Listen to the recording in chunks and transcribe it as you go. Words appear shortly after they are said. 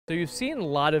So you've seen a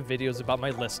lot of videos about my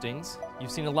listings, you've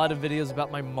seen a lot of videos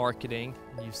about my marketing,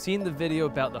 you've seen the video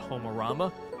about the Home-orama,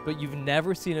 but you've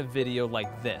never seen a video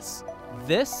like this.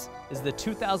 This is the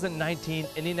 2019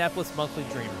 Indianapolis Monthly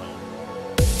Dream Home.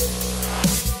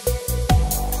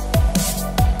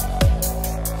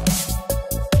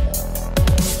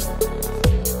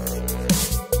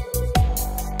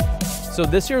 So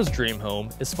this year's Dream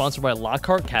Home is sponsored by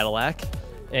Lockhart Cadillac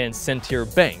and Centier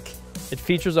Bank. It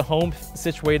features a home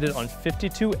situated on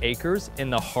 52 acres in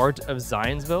the heart of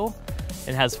Zionsville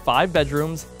and has 5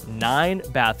 bedrooms, 9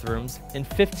 bathrooms, and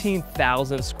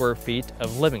 15,000 square feet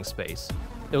of living space.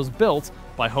 It was built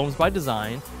by Homes by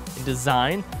Design and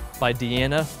designed by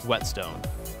Deanna Whetstone.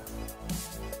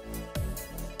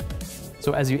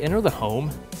 So as you enter the home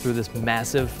through this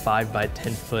massive 5 by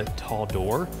 10 foot tall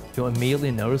door, you'll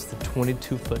immediately notice the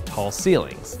 22 foot tall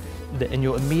ceilings. And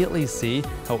you'll immediately see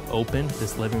how open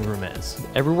this living room is.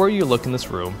 Everywhere you look in this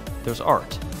room, there's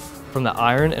art. From the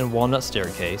iron and walnut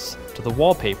staircase to the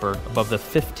wallpaper above the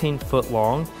 15-foot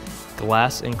long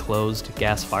glass enclosed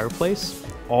gas fireplace,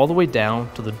 all the way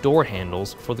down to the door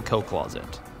handles for the coat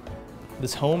closet.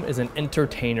 This home is an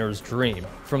entertainer's dream.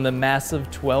 From the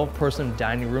massive 12-person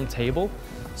dining room table,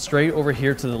 straight over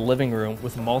here to the living room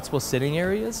with multiple sitting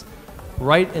areas,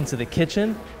 right into the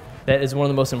kitchen. That is one of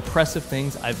the most impressive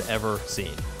things I've ever seen.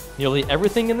 Nearly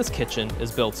everything in this kitchen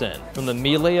is built in, from the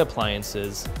Miele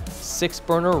appliances,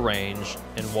 6-burner range,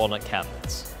 and walnut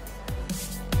cabinets.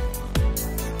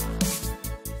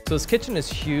 So this kitchen is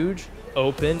huge,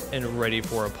 open, and ready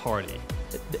for a party.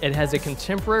 It has a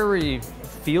contemporary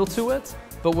feel to it,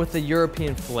 but with a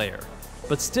European flair,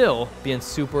 but still being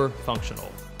super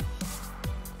functional.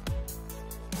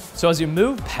 So as you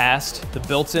move past the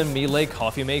built-in Miele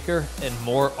coffee maker and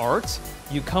more art,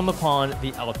 you come upon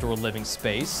the outdoor living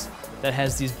space that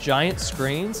has these giant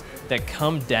screens that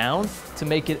come down to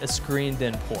make it a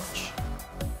screened-in porch.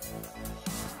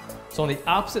 So on the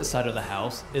opposite side of the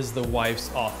house is the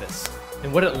wife's office.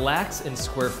 And what it lacks in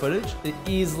square footage, it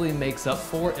easily makes up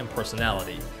for in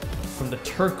personality. From the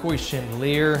turquoise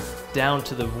chandelier down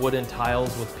to the wooden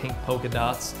tiles with pink polka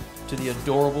dots, to the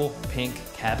adorable pink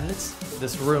cabinets,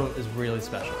 this room is really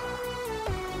special.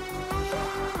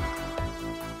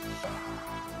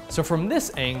 So from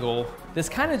this angle, this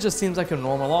kind of just seems like a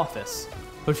normal office.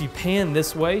 But if you pan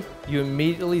this way, you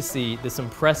immediately see this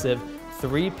impressive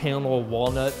 3-panel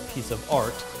walnut piece of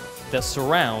art that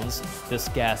surrounds this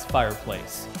gas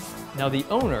fireplace. Now the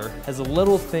owner has a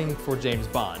little thing for James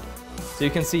Bond, so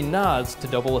you can see nods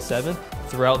to 007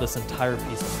 throughout this entire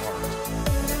piece of art.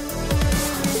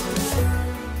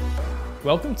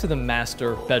 Welcome to the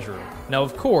master bedroom. Now,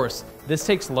 of course, this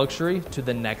takes luxury to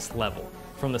the next level.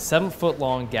 From the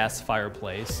 7-foot-long gas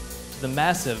fireplace to the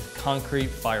massive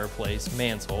concrete fireplace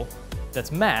mantle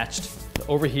that's matched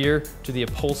over here to the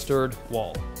upholstered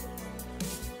wall.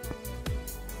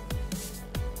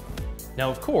 Now,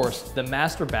 of course, the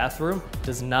master bathroom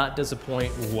does not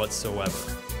disappoint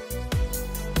whatsoever.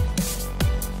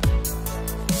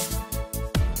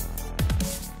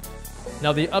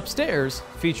 Now the upstairs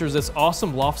features this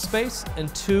awesome loft space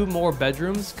and 2 more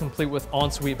bedrooms complete with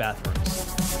ensuite bathrooms.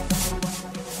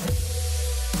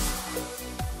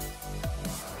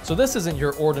 So this isn't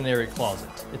your ordinary closet.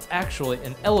 It's actually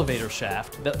an elevator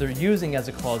shaft that they're using as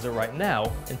a closet right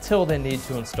now until they need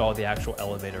to install the actual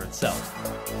elevator itself.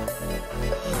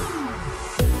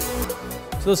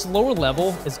 So this lower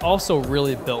level is also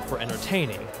really built for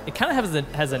entertaining. It kind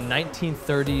of has a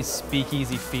 1930s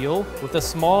speakeasy feel with a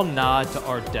small nod to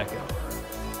Art Deco.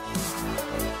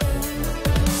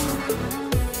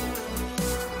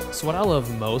 So what I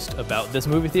love most about this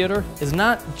movie theater is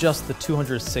not just the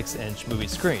 206-inch movie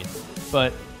screen,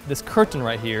 but this curtain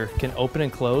right here can open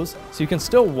and close so you can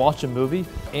still watch a movie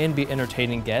and be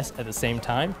entertaining guests at the same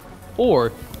time,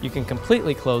 or you can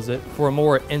completely close it for a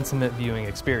more intimate viewing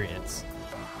experience.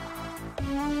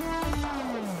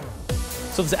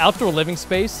 So this outdoor living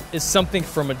space is something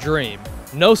from a dream.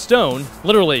 No stone,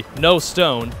 literally no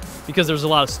stone, because there's a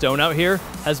lot of stone out here,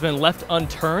 has been left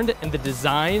unturned in the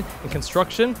design and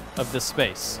construction of this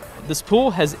space. This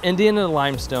pool has Indiana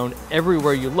limestone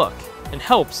everywhere you look and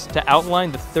helps to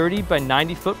outline the 30 by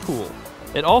 90 foot pool.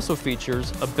 It also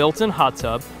features a built-in hot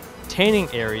tub, tanning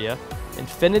area,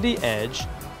 infinity edge,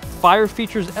 fire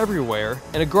features everywhere,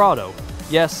 and a grotto.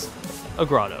 Yes, a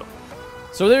grotto.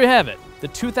 So there you have it, the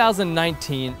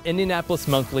 2019 Indianapolis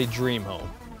Monthly Dream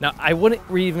Home. Now, I wouldn't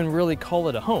even really call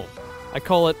it a home. I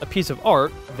call it a piece of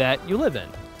art that you live in.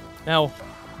 Now,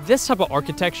 this type of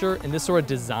architecture and this sort of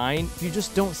design, you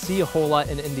just don't see a whole lot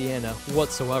in Indiana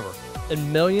whatsoever.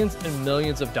 And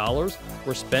millions of dollars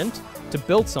were spent to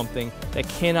build something that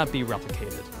cannot be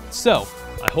replicated. So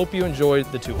I hope you enjoyed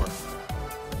the tour.